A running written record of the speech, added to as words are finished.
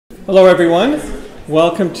Hello everyone,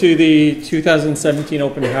 welcome to the 2017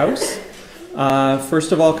 Open House.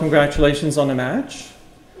 First of all, congratulations on the match.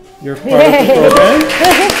 You're part of the program.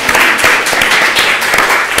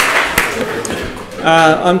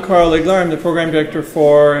 I'm Carl Ligler, I'm the Program Director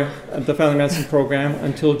for the Family Medicine Program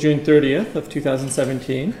until June 30th of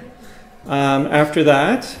 2017. After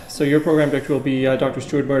that, so your Program Director will be Dr.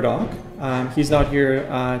 Stuart Murdoch. He's not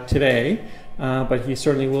here today. But he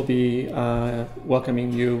certainly will be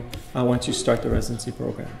welcoming you once you start the residency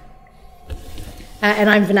program.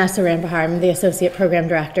 And I'm Vanessa Rambahar. I'm the Associate Program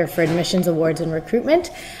Director for Admissions, Awards and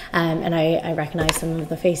Recruitment. And I recognize some of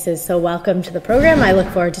the faces, so welcome to the program. I look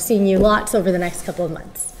forward to seeing you lots over the next couple of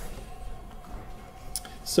months.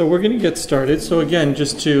 So we're going to get started. So again,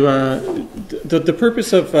 just to, the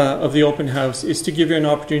purpose of the open house is to give you an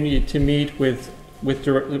opportunity to meet with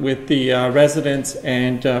the residents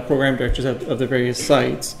and program directors of the various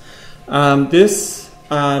sites. This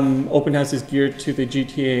open house is geared to the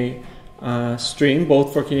GTA stream,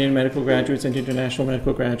 both for Canadian medical graduates and international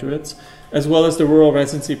medical graduates, as well as the rural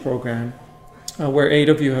residency program, where 8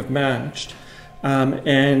 of you have matched.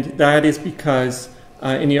 And that is because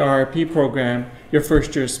in the RRP program, your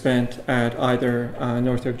first year is spent at either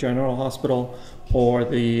North York General Hospital or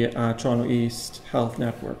the Toronto East Health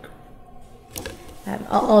Network.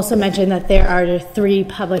 I'll also mention that there are 3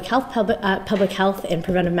 public health and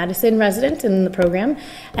preventive medicine residents in the program,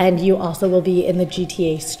 and you also will be in the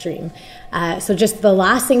GTA stream. So just the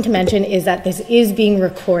last thing to mention is that this is being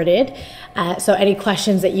recorded, so any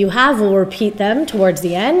questions that you have, we'll repeat them towards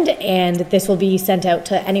the end, and this will be sent out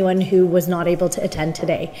to anyone who was not able to attend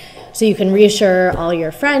today. So you can reassure all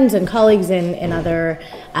your friends and colleagues and other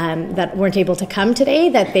that weren't able to come today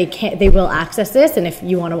that they will access this, and if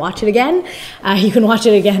you want to watch it again, you can watch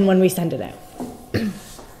it again when we send it out.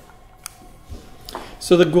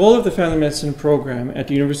 So the goal of the Family Medicine program at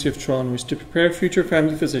the University of Toronto is to prepare future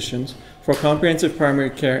family physicians for comprehensive primary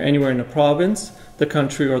care anywhere in the province, the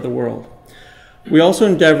country, or the world. We also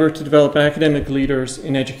endeavor to develop academic leaders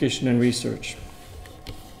in education and research.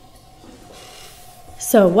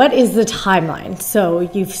 So what is the timeline? So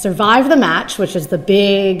you've survived the match, which is the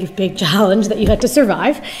big challenge that you had to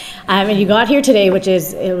survive, and you got here today, which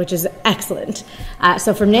is excellent.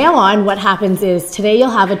 So from now on, what happens is today you'll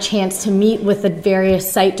have a chance to meet with the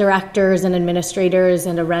various site directors and administrators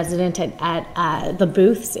and a resident at the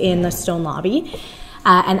booths in the Stone Lobby.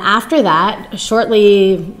 And after that,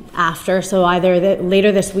 shortly after, so either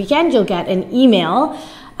later this weekend, you'll get an email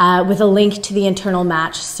with a link to the internal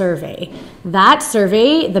match survey. That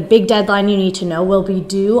survey, the big deadline you need to know, will be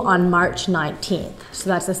due on March 19th. So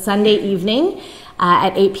that's a Sunday evening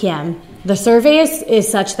at 8 p.m. The survey is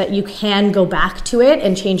such that you can go back to it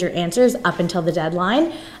and change your answers up until the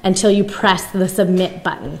deadline, until you press the submit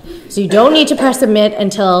button. So you don't need to press submit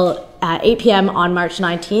until 8 p.m. on March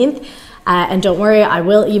 19th. And don't worry, I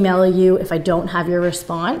will email you if I don't have your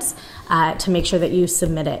response to make sure that you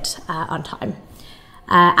submit it on time.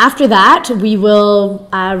 After that, we will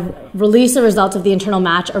release the results of the internal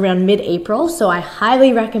match around mid-April. So I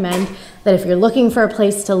highly recommend that if you're looking for a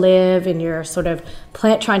place to live and you're sort of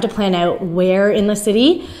trying to plan out where in the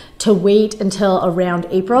city, to wait until around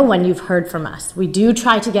April when you've heard from us. We do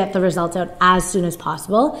try to get the results out as soon as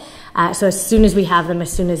possible. So as soon as we have them,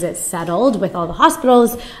 as soon as it's settled with all the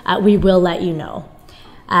hospitals, we will let you know.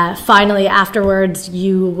 Finally, afterwards,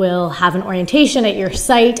 you will have an orientation at your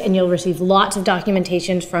site and you'll receive lots of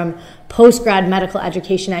documentation from Postgrad Medical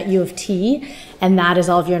Education at U of T, and that is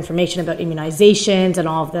all of your information about immunizations and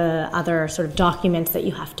all of the other sort of documents that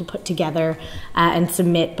you have to put together and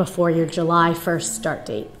submit before your July 1st start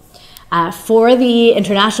date. For the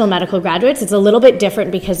international medical graduates, it's a little bit different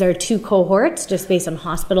because there are 2 cohorts just based on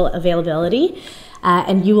hospital availability.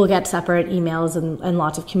 And you will get separate emails and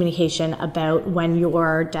lots of communication about when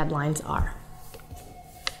your deadlines are.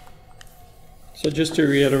 So just to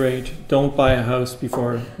reiterate, don't buy a house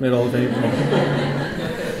before middle of April.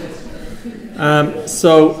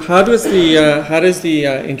 So how does the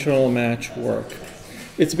internal match work?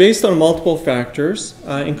 It's based on multiple factors,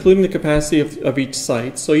 including the capacity of each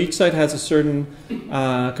site. So each site has a certain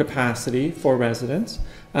capacity for residents.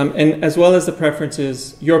 And as well as the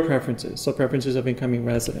preferences, your preferences, so preferences of incoming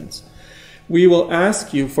residents. We will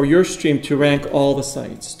ask you for your stream to rank all the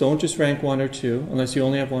sites. Don't just rank 1 or 2, unless you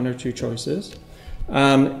only have 1 or 2 choices.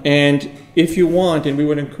 And if you want, and we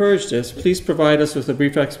would encourage this, please provide us with a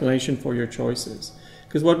brief explanation for your choices.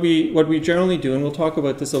 Because what we generally do, and we'll talk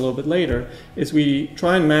about this a little bit later, is we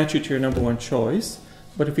try and match you to your number 1 choice.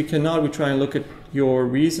 But if we cannot, we try and look at your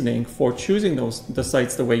reasoning for choosing the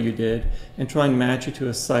sites the way you did and try and match you to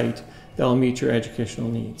a site that will meet your educational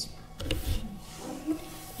needs.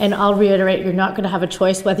 And I'll reiterate, you're not going to have a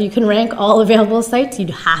choice whether you can rank all available sites. You'd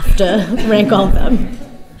have to rank all of them.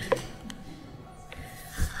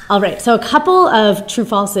 All right, so a couple of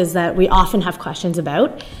true-falses that we often have questions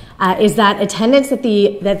about is that attendance at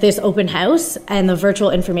this open house and the virtual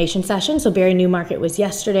information session, so Barrie Newmarket was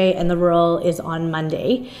yesterday and the rural is on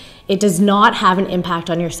Monday, it does not have an impact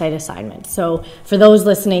on your site assignment. So for those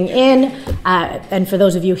listening in and for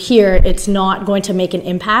those of you here, it's not going to make an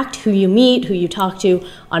impact who you meet, who you talk to,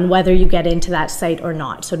 on whether you get into that site or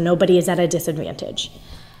not. So nobody is at a disadvantage.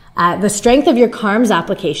 The strength of your CARMS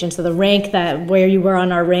application, so the rank where you were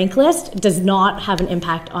on our rank list, does not have an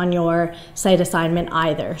impact on your site assignment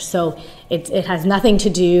either. So it has nothing to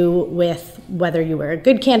do with whether you were a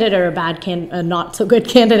good candidate or a not so good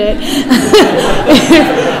candidate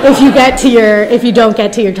if you don't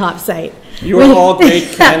get to your top site. You are all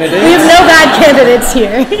great candidates. We have no bad candidates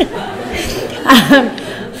here.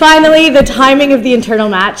 Finally, the timing of the internal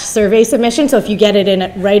match survey submission. So if you get it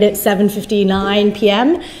in right at 7:59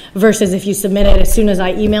 p.m. versus if you submit it as soon as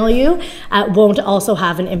I email you, won't also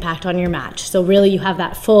have an impact on your match. So really you have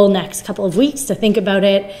that full next couple of weeks to think about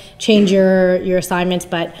it, change your assignments,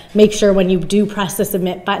 but make sure when you do press the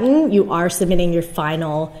submit button, you are submitting your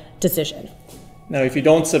final decision. Now, if you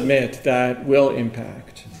don't submit, that will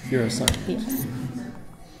impact your assignment. Yes.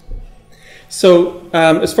 So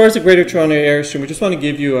as far as the Greater Toronto Area Stream, we just want to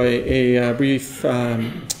give you a brief,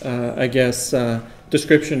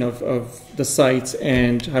 description of the sites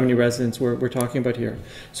and how many residents we're talking about here.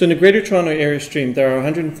 So in the Greater Toronto Area Stream, there are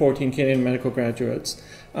 114 Canadian medical graduates,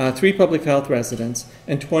 3 public health residents,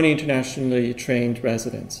 and 20 internationally trained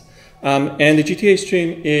residents. And the GTA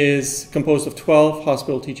Stream is composed of 12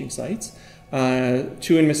 hospital teaching sites, 2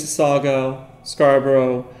 in Mississauga,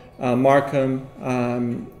 Scarborough, Markham,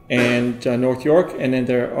 and North York, and then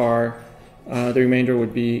there are the remainder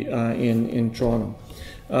would be in Toronto.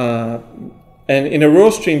 And in a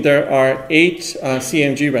rural stream, there are 8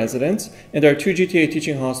 CMG residents, and there are 2 GTA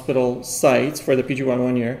teaching hospital sites for the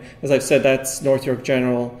PG11 year. As I've said, that's North York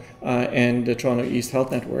General and the Toronto East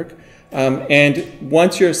Health Network. And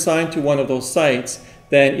once you're assigned to one of those sites,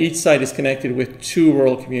 then each site is connected with 2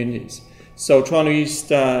 rural communities. So Toronto East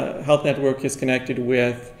Health Network is connected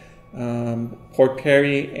with Port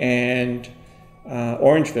Perry and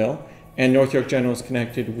Orangeville, and North York General is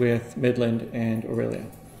connected with Midland and Orillia.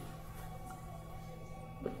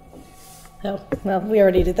 Oh, well, we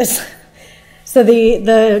already did this. So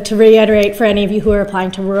to reiterate for any of you who are applying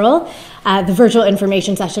to rural, the virtual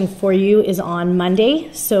information session for you is on Monday.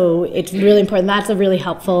 So it's really important. That's a really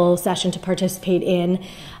helpful session to participate in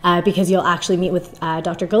because you'll actually meet with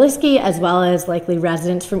Dr. Galiski as well as likely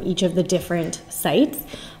residents from each of the different sites.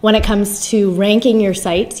 When it comes to ranking your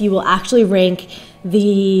sites, you will actually rank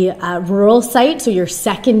the rural site, so your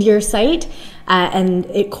second year site, and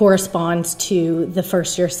it corresponds to the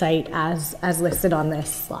first year site as listed on this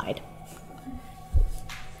slide.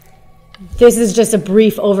 This is just a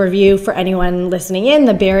brief overview for anyone listening in.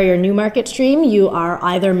 The Barrie or Newmarket stream, you are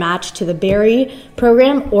either matched to the Barrie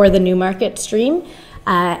program or the Newmarket stream,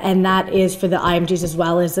 and that is for the IMGs as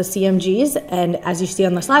well as the CMGs. And as you see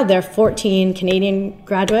on the slide, there are 14 Canadian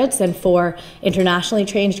graduates and 4 internationally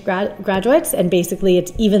trained graduates, and basically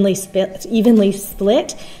it's evenly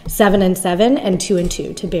split 7 and 7 and 2 and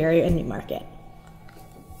 2 to Barrie and Newmarket.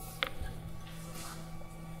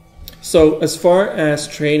 So as far as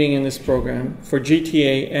training in this program, for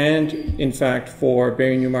GTA and, in fact, for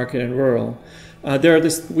Barrie, Newmarket, and rural,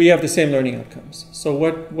 we have the same learning outcomes. So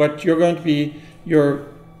what you're going to be, your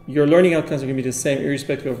learning outcomes are going to be the same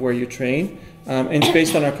irrespective of where you train, and it's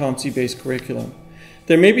based on our competency-based curriculum.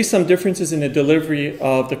 There may be some differences in the delivery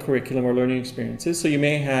of the curriculum or learning experiences. So you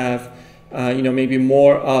may have maybe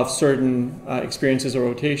more of certain experiences or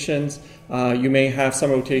rotations. You may have some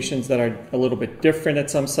rotations that are a little bit different at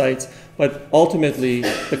some sites, but ultimately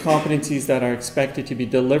the competencies that are expected to be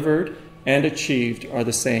delivered and achieved are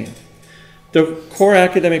the same. The core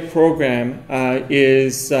academic program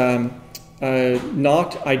is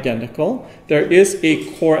not identical. There are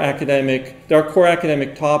core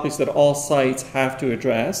academic topics that all sites have to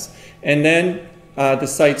address, and then the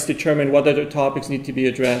sites determine what other topics need to be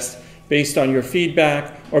addressed based on your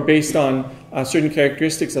feedback or based on certain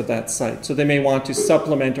characteristics of that site. So they may want to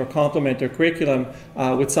supplement or complement their curriculum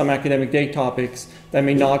with some academic day topics that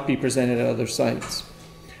may not be presented at other sites.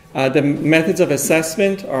 The methods of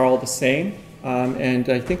assessment are all the same, and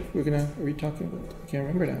I think are we talking about, I can't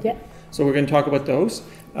remember now. Yeah. So we're going to talk about those.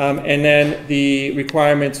 And then the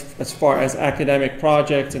requirements as far as academic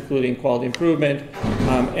projects, including quality improvement,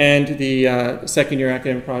 and the second year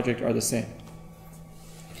academic project are the same.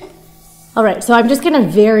 All right, so I'm just going to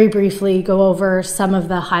very briefly go over some of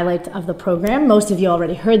the highlights of the program. Most of you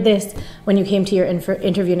already heard this when you came to your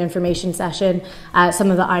interview and information session. Some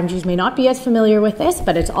of the IMGs may not be as familiar with this,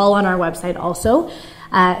 but it's all on our website also.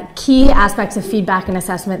 Key aspects of feedback and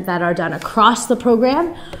assessment that are done across the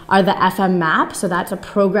program are the FM MAP, so that's a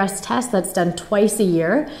progress test that's done twice a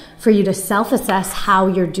year for you to self-assess how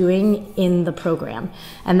you're doing in the program.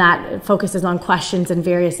 And that focuses on questions in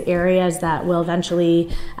various areas that will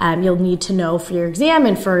eventually, you'll need to know for your exam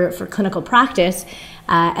and for clinical practice,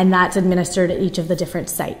 and that's administered at each of the different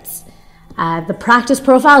sites. The practice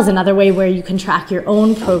profile is another way where you can track your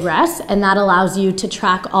own progress, and that allows you to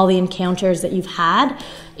track all the encounters that you've had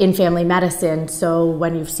in family medicine. So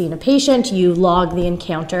when you've seen a patient, you log the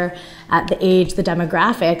encounter, the age, the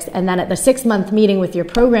demographics, and then at the 6-month meeting with your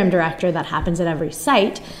program director that happens at every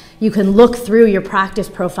site, you can look through your practice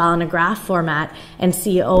profile in a graph format and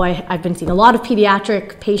see, oh, I've been seeing a lot of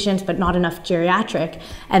pediatric patients, but not enough geriatric,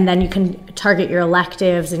 and then you can target your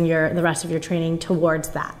electives and the rest of your training towards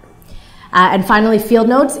that. And finally, Field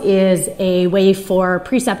Notes is a way for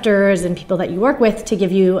preceptors and people that you work with to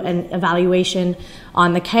give you an evaluation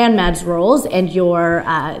on the CanMEDS roles and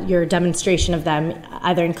your demonstration of them,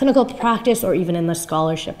 either in clinical practice or even in the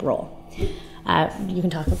scholarship role. You can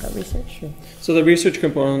talk about research. Sure. So the research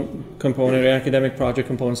component or academic project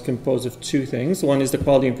component is composed of two things. One is the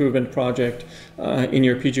quality improvement project in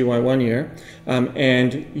your PGY 1 year,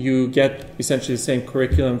 and you get essentially the same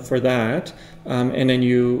curriculum for that, and then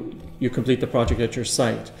you complete the project at your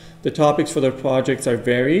site. The topics for the projects are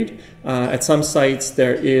varied. At some sites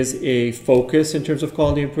there is a focus in terms of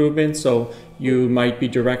quality improvement, so you might be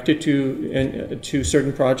directed to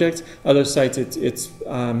certain projects. Other sites it's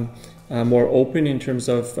more open in terms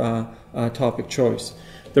of topic choice.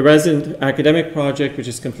 The resident academic project, which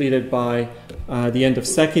is completed by the end of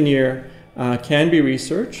second year, can be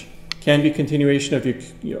research, can be continuation of your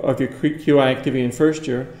QI activity in first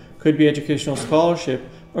year, could be educational scholarship,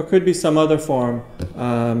 or could be some other form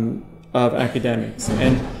of academics.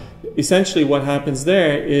 And essentially what happens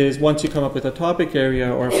there is once you come up with a topic area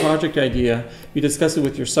or a project idea, you discuss it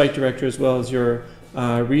with your site director as well as your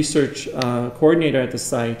research coordinator at the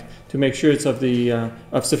site to make sure it's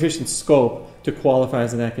of sufficient scope to qualify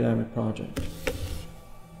as an academic project.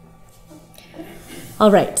 All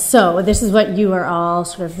right, so this is what you are all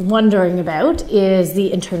sort of wondering about, is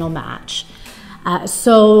the internal match.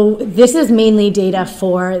 So this is mainly data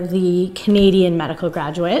for the Canadian medical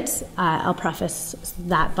graduates. I'll preface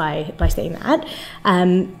that by saying that.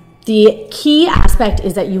 The key aspect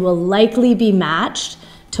is that you will likely be matched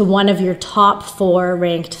to one of your top 4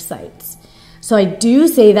 ranked sites. So I do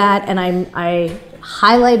say that, and I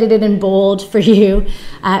highlighted it in bold for you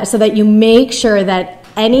so that you make sure that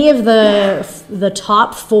any of the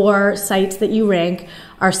top 4 sites that you rank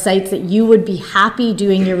are sites that you would be happy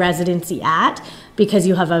doing your residency at, because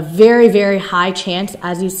you have a very, very high chance,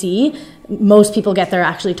 as you see, most people get their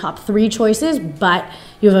actually top 3 choices, but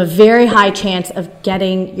you have a very high chance of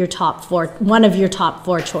getting your one of your top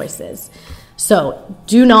 4 choices. So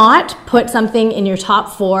do not put something in your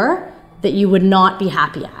top 4 that you would not be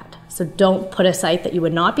happy at. So don't put a site that you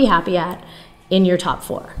would not be happy at in your top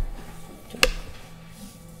 4.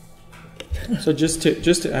 So just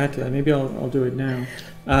to add to that, maybe I'll do it now.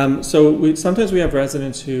 Sometimes we have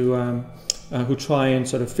residents who try and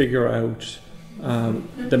sort of figure out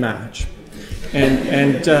the match,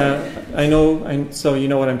 and I know, so you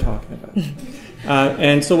know what I'm talking about.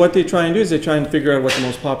 And so what they try and do is they try and figure out what the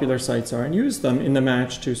most popular sites are and use them in the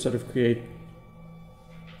match to sort of create,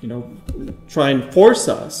 try and force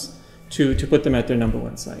us to put them at their number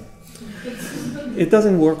 1 site. It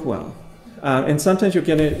doesn't work well. And sometimes you'll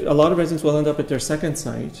get a lot of residents will end up at their second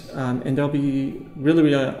site, and they'll be really,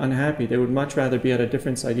 really unhappy. They would much rather be at a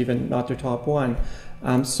different site, even not their top 1.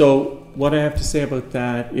 So what I have to say about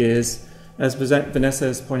that is, as Vanessa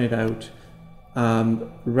has pointed out,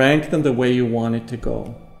 rank them the way you want it to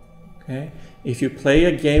go. Okay? If you play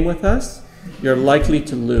a game with us, you're likely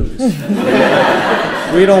to lose.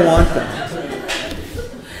 We don't want that.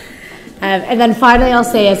 And then finally, I'll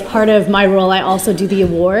say, as part of my role, I also do the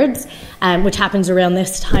awards, which happens around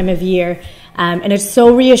this time of year. And it's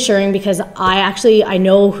so reassuring because I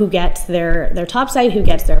know who gets their top site, who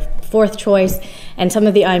gets their 4th choice, and some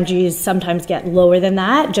of the IMGs sometimes get lower than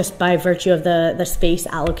that just by virtue of the space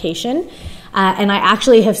allocation. And I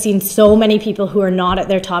actually have seen so many people who are not at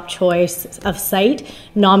their top choice of site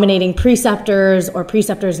nominating preceptors or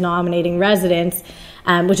preceptors nominating residents,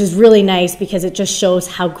 which is really nice because it just shows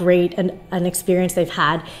how great an experience they've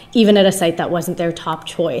had, even at a site that wasn't their top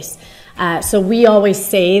choice. So we always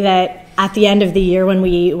say that at the end of the year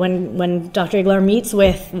when Dr. Iglar meets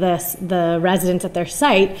with the residents at their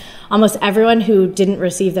site, almost everyone who didn't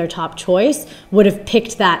receive their top choice would have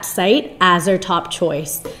picked that site as their top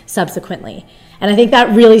choice subsequently. And I think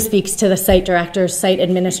that really speaks to the site directors, site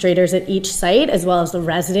administrators at each site, as well as the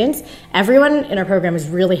residents. Everyone in our program is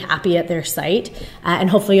really happy at their site, and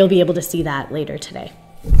hopefully you'll be able to see that later today.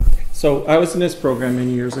 So I was in this program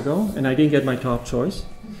many years ago, and I didn't get my top choice.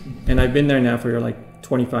 And I've been there now for like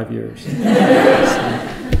 25 years.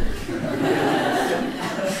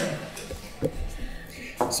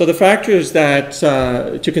 So the factors that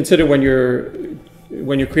to consider when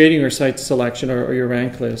you're creating your site selection or your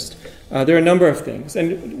rank list, there are a number of things.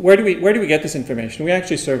 And where do we get this information? We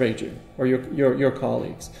actually surveyed you or your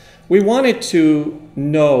colleagues. We wanted to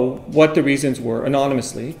know what the reasons were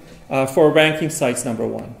anonymously for ranking sites number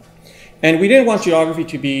one. And we didn't want geography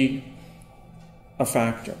to be a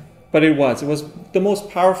factor, but it was. It was the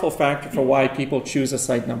most powerful factor for why people choose a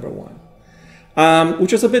site number one,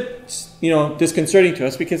 which was a bit, disconcerting to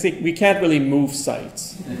us because we can't really move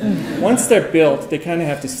sites. Once they're built, they kind of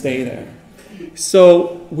have to stay there.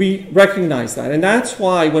 So we recognize that, and that's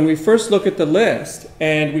why when we first look at the list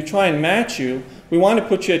and we try and match you, we want to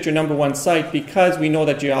put you at your number one site because we know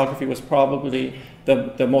that geography was probably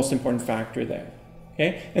the most important factor there.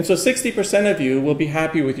 Okay? And so 60% of you will be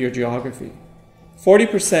happy with your geography.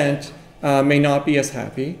 40% may not be as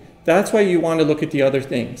happy. That's why you want to look at the other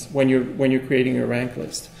things when you're creating your rank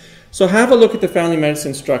list. So have a look at the family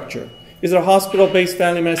medicine structure. Is it a hospital-based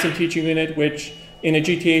family medicine teaching unit, which in a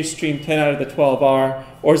GTA stream 10 out of the 12 are,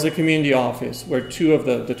 or is it a community office where 2 of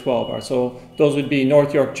the 12 are? So those would be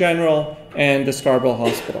North York General and the Scarborough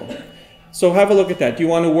Hospital. So have a look at that. Do you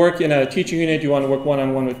want to work in a teaching unit? Do you want to work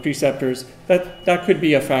one-on-one with preceptors? That could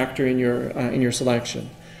be a factor in your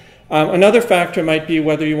selection. Another factor might be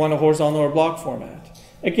whether you want a horizontal or block format.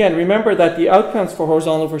 Again, remember that the outcomes for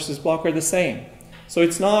horizontal versus block are the same. So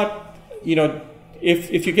it's not,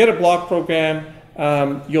 if you get a block program,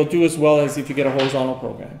 you'll do as well as if you get a horizontal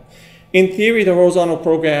program. In theory, the horizontal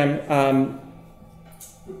program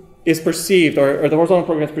is perceived, or the horizontal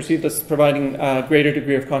program is perceived as providing a greater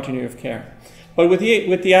degree of continuity of care. But with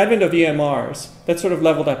the advent of EMRs, that sort of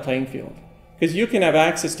leveled that playing field. Because you can have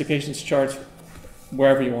access to patients' charts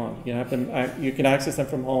wherever you want. You can access them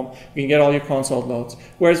from home. You can get all your consult notes.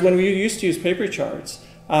 Whereas when we used to use paper charts,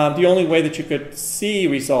 the only way that you could see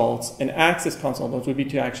results and access consult notes would be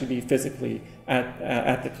to actually be physically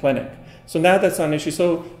at the clinic. So now that's not an issue.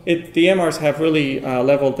 So the EMRs have really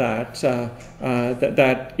leveled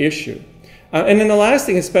that issue. And then the last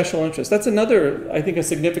thing is special interest. That's another, I think, a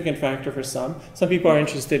significant factor for some. Some people are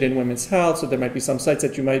interested in women's health, so there might be some sites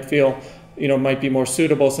that you might feel might be more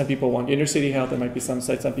suitable. Some people want inner city health. There might be some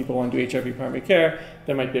sites. Some people want to do HIV primary care.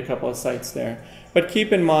 There might be a couple of sites there. But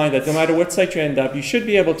keep in mind that no matter what site you end up, you should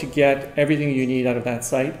be able to get everything you need out of that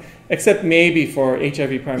site, except maybe for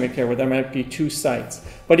HIV primary care where there might be 2 sites.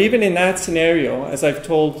 But even in that scenario, as I've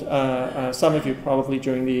told some of you probably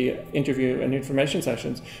during the interview and information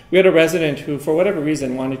sessions, we had a resident who, for whatever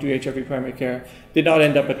reason, wanted to do HIV primary care, did not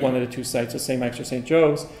end up at one of the 2 sites, so St. Mike's or St.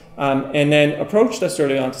 Joe's, and then approached us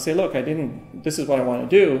early on to say, look, this is what I want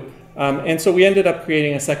to do. And so we ended up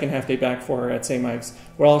creating a second half day back for her at St. Mike's,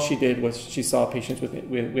 where all she did was she saw patients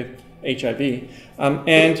with HIV,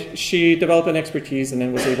 and she developed an expertise and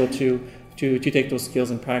then was able to take those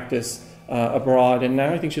skills and practice abroad. And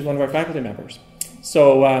now I think she's one of our faculty members.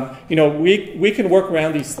 So we can work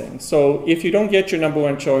around these things. So if you don't get your number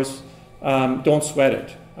one choice, don't sweat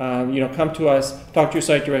it. Come to us, talk to your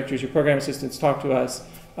site directors, your program assistants, talk to us.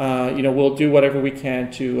 We'll do whatever we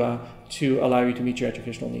can to allow you to meet your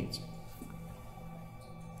educational needs.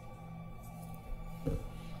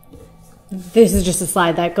 This is just a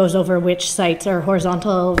slide that goes over which sites are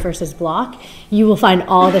horizontal versus block. You will find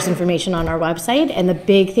all this information on our website, and the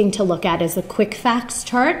big thing to look at is the quick facts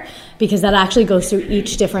chart, because that actually goes through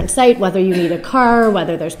each different site, whether you need a car,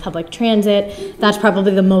 whether there's public transit. That's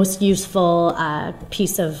probably the most useful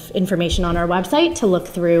piece of information on our website to look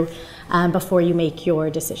through before you make your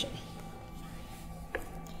decision.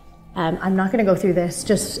 I'm not going to go through this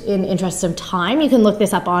just in interest of time. You can look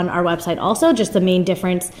this up on our website also, just the main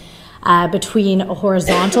difference between a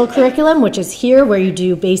horizontal curriculum, which is here, where you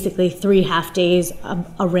do basically 3 half days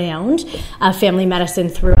around family medicine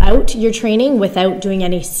throughout your training without doing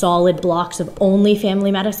any solid blocks of only family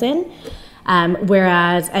medicine.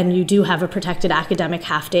 And you do have a protected academic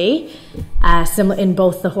half day in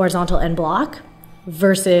both the horizontal and block,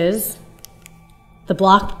 versus the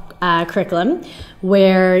block curriculum,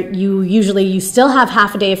 where you still have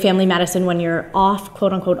half a day of family medicine when you're off,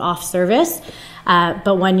 quote unquote, off service.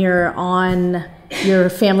 But when you're on your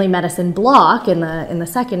family medicine block in the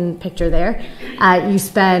second picture there, you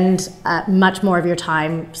spend much more of your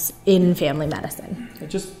time in family medicine.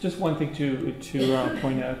 Just one thing to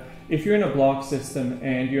point out. If you're in a block system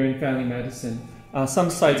and you're in family medicine, some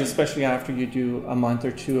sites, especially after you do a month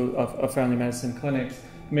or two of family medicine clinics,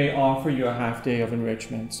 may offer you a half day of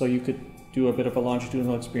enrichment. So you could do a bit of a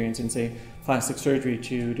longitudinal experience in, say, plastic surgery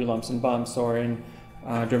to do lumps and bumps, or in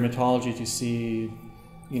dermatology to see,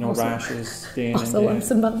 rashes day in and day out. Also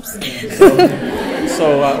lumps and bumps.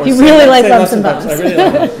 You really like lumps and bumps. I really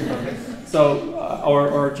like lumps and bumps. So,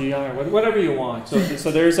 or GI, or whatever you want.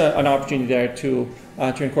 So there's an opportunity there to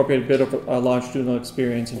incorporate a bit of a longitudinal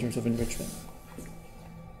experience in terms of enrichment.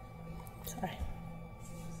 Sorry.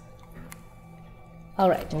 All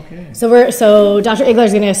right. Okay. So Dr. Igler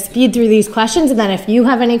is going to speed through these questions, and then if you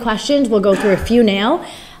have any questions, we'll go through a few now.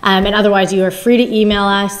 And otherwise, you are free to email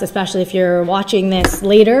us, especially if you're watching this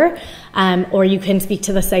later, or you can speak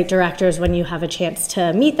to the site directors when you have a chance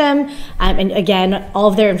to meet them. And again, all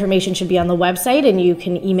of their information should be on the website, and you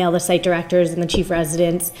can email the site directors and the chief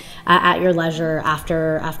residents at your leisure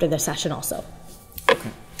after the session also. Okay.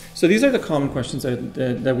 So these are the common questions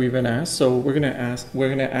that we've been asked. So we're going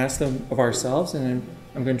to ask them of ourselves, and then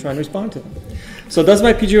I'm going to try and respond to them. So does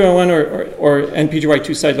my PGY1 and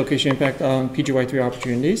PGY2 site location impact on PGY3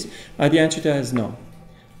 opportunities? The answer to that is no.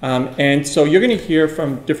 And so you're going to hear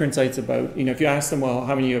from different sites about, if you ask them, well,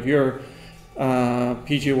 how many of your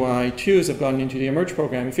PGY2s have gone into the Emerge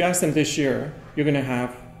program? If you ask them this year, you're going to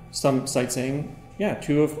have some sites saying, yeah,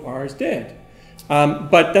 2 of ours did.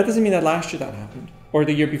 But that doesn't mean that last year that happened, or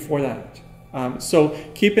the year before that. So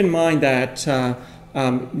keep in mind that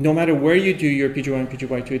no matter where you do your PGY1 and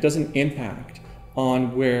PGY2, it doesn't impact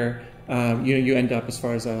on where you end up as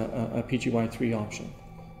far as a PGY3 option.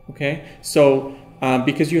 Okay, so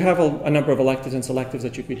because you have a number of electives and selectives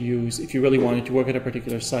that you could use if you really wanted to work at a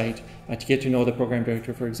particular site to get to know the program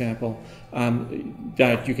director, for example,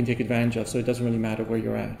 that you can take advantage of. So it doesn't really matter where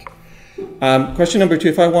you're at. Question number 2: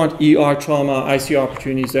 if I want ER, trauma, ICU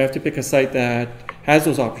opportunities, do I have to pick a site that has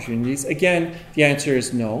those opportunities? Again, the answer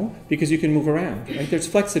is no, because you can move around. Right? There's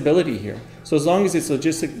flexibility here. So as long as it's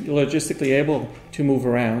logistically able to move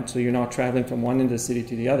around, so you're not traveling from one end of the city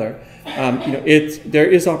to the other, there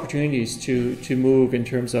is opportunities to move in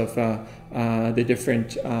terms of the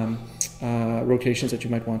different rotations that you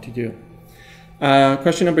might want to do.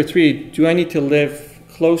 Question number 3: do I need to live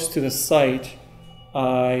close to the site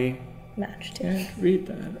I matched to? Can't read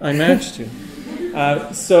that. I matched to.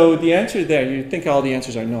 So the answer there, you think all the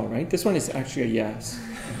answers are no, right? This one is actually a yes.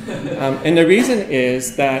 And the reason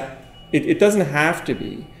is that it doesn't have to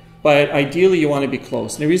be, but ideally you want to be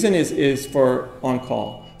close. And the reason is for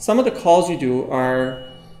on-call. Some of the calls you do are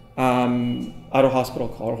out-of-hospital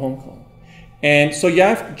call or home call. And so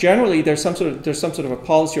generally there's some sort of a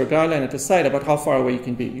policy or guideline at the site about how far away you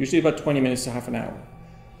can be, usually about 20 minutes to half an hour.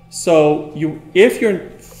 So if you're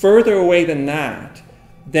further away than that,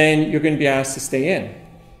 then you're going to be asked to stay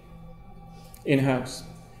in-house.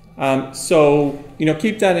 So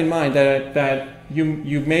keep that in mind, that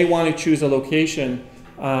you may want to choose a location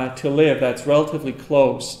to live that's relatively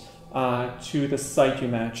close to the site you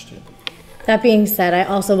match to. That being said, I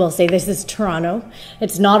also will say this is Toronto.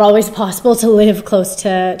 It's not always possible to live close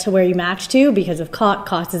to where you match to because of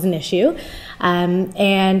cost is an issue.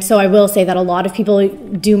 And so I will say that a lot of people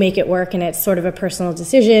do make it work, and it's sort of a personal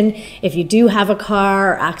decision. If you do have a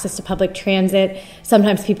car or access to public transit,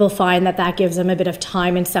 sometimes people find that gives them a bit of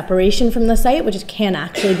time and separation from the site, which can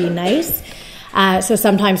actually be nice. So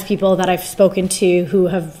sometimes people that I've spoken to who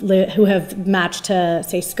have matched to,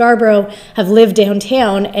 say, Scarborough, have lived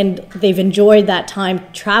downtown, and they've enjoyed that time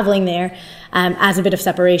traveling there as a bit of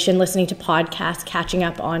separation, listening to podcasts, catching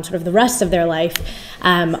up on sort of the rest of their life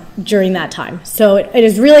during that time. So it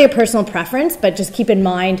is really a personal preference, but just keep in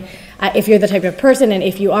mind if you're the type of person, and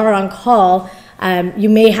if you are on call, you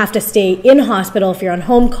may have to stay in hospital if you're on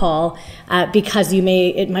home call because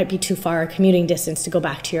it might be too far a commuting distance to go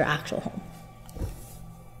back to your actual home.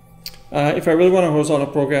 If I really want a horizontal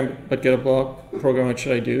program but get a block program, what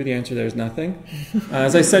should I do? The answer there is nothing.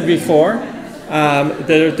 As I said before,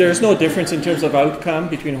 there's no difference in terms of outcome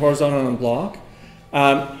between horizontal and block.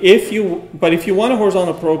 If you want a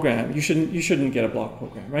horizontal program, you shouldn't get a block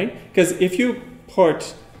program, right? Because if you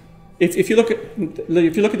look at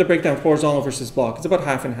the breakdown of horizontal versus block, it's about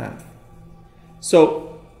half and half.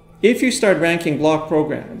 So if you start ranking block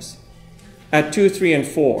programs at 2, 3, and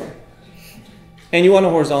 4, and you want a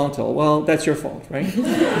horizontal, well, that's your fault, right?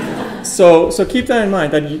 So keep that in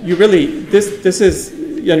mind, that you really, this is,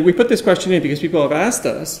 we put this question in because people have asked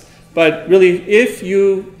us, but really if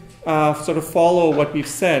you sort of follow what we've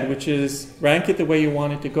said, which is rank it the way you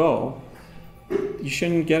want it to go, you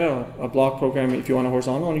shouldn't get a block program if you want a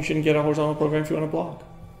horizontal, and you shouldn't get a horizontal program if you want a block.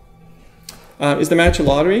 Is the match a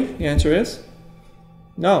lottery? The answer is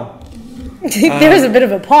no. There was a bit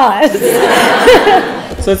of a pause.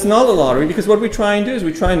 So it's not a lottery, because what we try and do is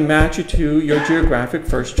we try and match you to your geographic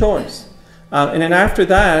first choice. And then after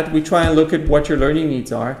that, we try and look at what your learning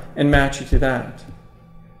needs are and match you to that.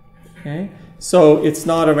 Okay? So it's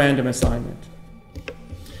not a random assignment.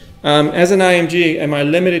 As an IMG, am I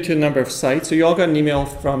limited to the number of sites? So you all got an email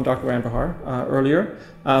from Dr. Rambahar earlier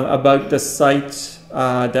about the sites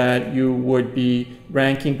that you would be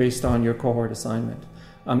ranking based on your cohort assignment.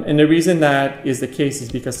 And the reason that is the case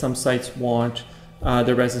is because some sites want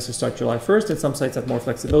their residents to start July 1st, and some sites have more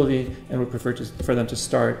flexibility and would prefer for them to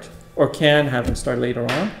start, or can have them start later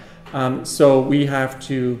on. So we have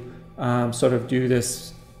to sort of do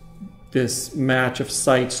this match of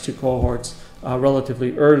sites to cohorts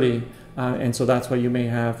relatively early, and so that's why you may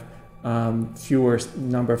have fewer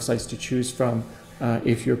number of sites to choose from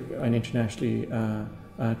if you're an internationally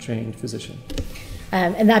trained physician.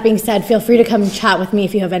 And that being said, feel free to come chat with me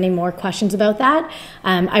if you have any more questions about that.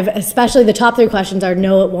 Especially the top 3 questions are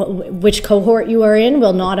know which cohort you are in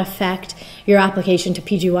will not affect your application to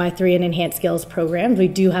PGY3 and Enhanced Skills programs. We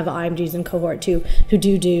do have IMGs in cohort 2 who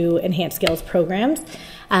do Enhanced Skills programs.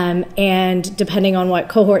 And depending on what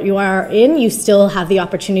cohort you are in, you still have the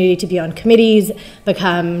opportunity to be on committees,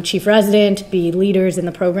 become chief resident, be leaders in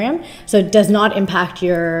the program. So it does not impact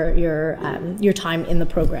your time in the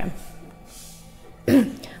program.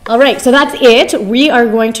 All right, so that's it. We are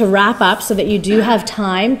going to wrap up so that you do have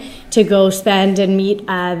time to go spend and meet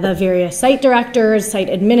the various site directors, site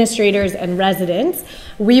administrators, and residents.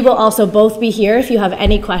 We will also both be here. If you have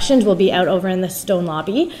any questions, we'll be out over in the stone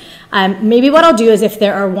lobby. Maybe what I'll do is if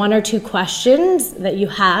there are 1 or 2 questions that you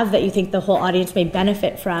have that you think the whole audience may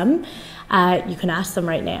benefit from, you can ask them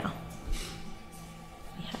right now.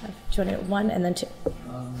 Do you want to get 1 and then 2?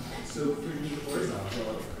 So for the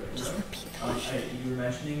horizontal, Just repeat the question. you were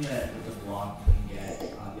mentioning that with the block you can get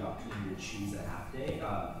the opportunity to choose a half day.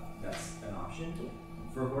 That's an option.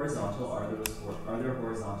 For horizontal, are there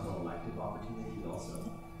horizontal elective opportunities also?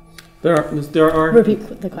 There are.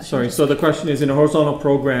 Repeat the question. Sorry. So the question is, in a horizontal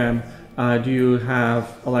program, do you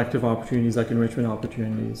have elective opportunities like enrichment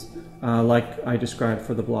opportunities, like I described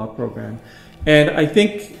for the block program? And I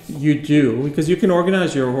think you do, because you can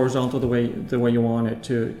organize your horizontal the way you want it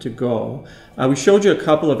to go. We showed you a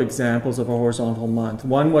couple of examples of a horizontal month.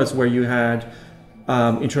 One was where you had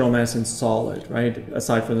internal medicine solid, right,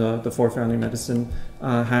 aside from the 4 family medicine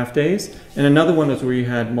half days. And another one was where you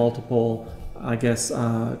had multiple, I guess,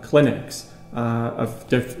 clinics of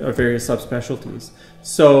various subspecialties.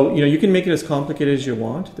 So, you can make it as complicated as you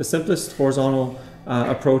want. The simplest horizontal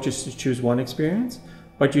approach is to choose one experience.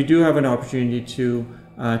 But you do have an opportunity to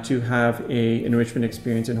have a enrichment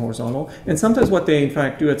experience in horizontal. And sometimes what they in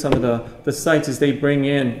fact do at some of the sites is they bring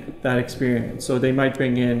in that experience. So they might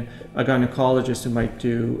bring in a gynecologist who might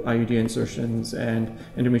do IUD insertions and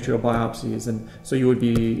endometrial biopsies. And so you would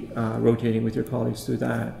be rotating with your colleagues through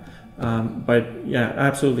that. But yeah,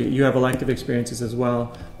 absolutely, you have elective experiences as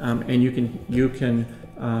well. And you can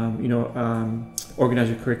organize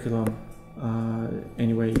your curriculum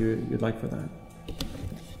any way you'd like for that.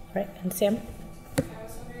 Right, and Sam? I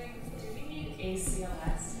was wondering, do we need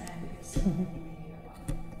ACLS and if so, do we need a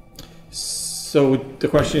lot? So the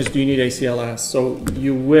question is, do you need ACLS? So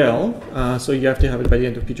you will. So you have to have it by the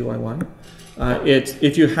end of PGY1.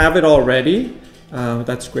 If you have it already,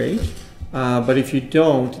 that's great. But if you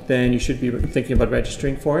don't, then you should be thinking about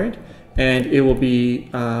registering for it, and it will be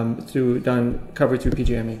covered through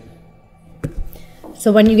PGME.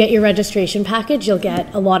 So when you get your registration package, you'll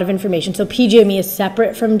get a lot of information. So PGME is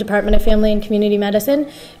separate from Department of Family and Community Medicine.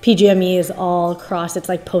 PGME is all across, it's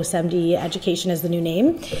like post-MD education is the new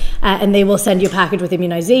name. And they will send you a package with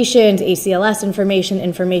immunizations, ACLS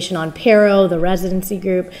information on PARO, the residency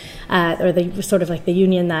group, or the sort of like the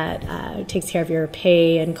union that takes care of your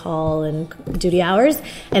pay and call and duty hours.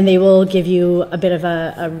 And they will give you a bit of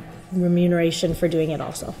a remuneration for doing it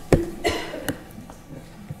also.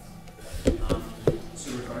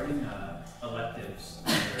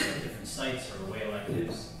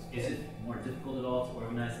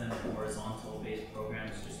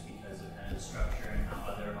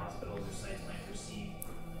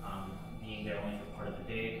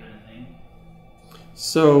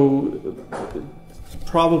 So,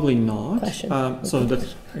 probably not. Question. I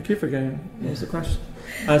keep forgetting. What was the question?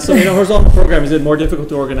 So, in a horizontal program, is it more difficult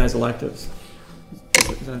to organize electives?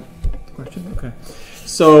 Is that the question? Okay.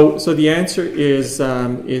 So the answer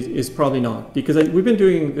is probably not, because we've been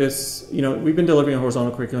doing this. We've been delivering a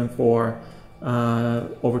horizontal curriculum for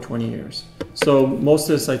over 20 years. So most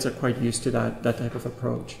of the sites are quite used to that type of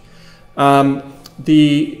approach.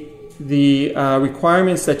 The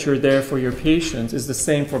requirements that you're there for your patients is the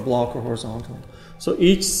same for block or horizontal. So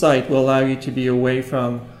each site will allow you to be away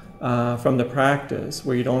from the practice,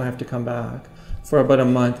 where you don't have to come back, for about a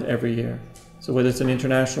month every year. So whether it's an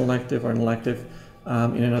international elective or an elective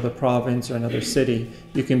in another province or another city,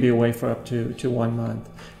 you can be away for up to 1 month.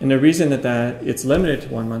 And the reason that it's limited to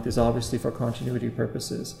 1 month is obviously for continuity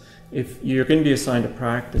purposes. If you're going to be assigned a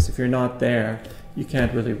practice, if you're not there, you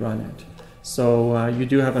can't really run it. So you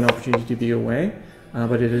do have an opportunity to be away,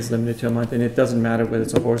 but it is limited to a month, and it doesn't matter whether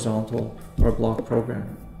it's a horizontal or a block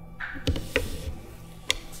program.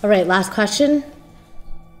 All right, last question.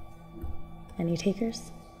 Any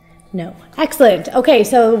takers? No. Excellent. Okay,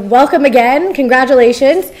 so welcome again.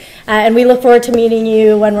 Congratulations. And we look forward to meeting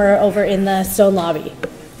you when we're over in the Stone Lobby.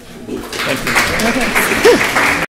 Thank you. Okay.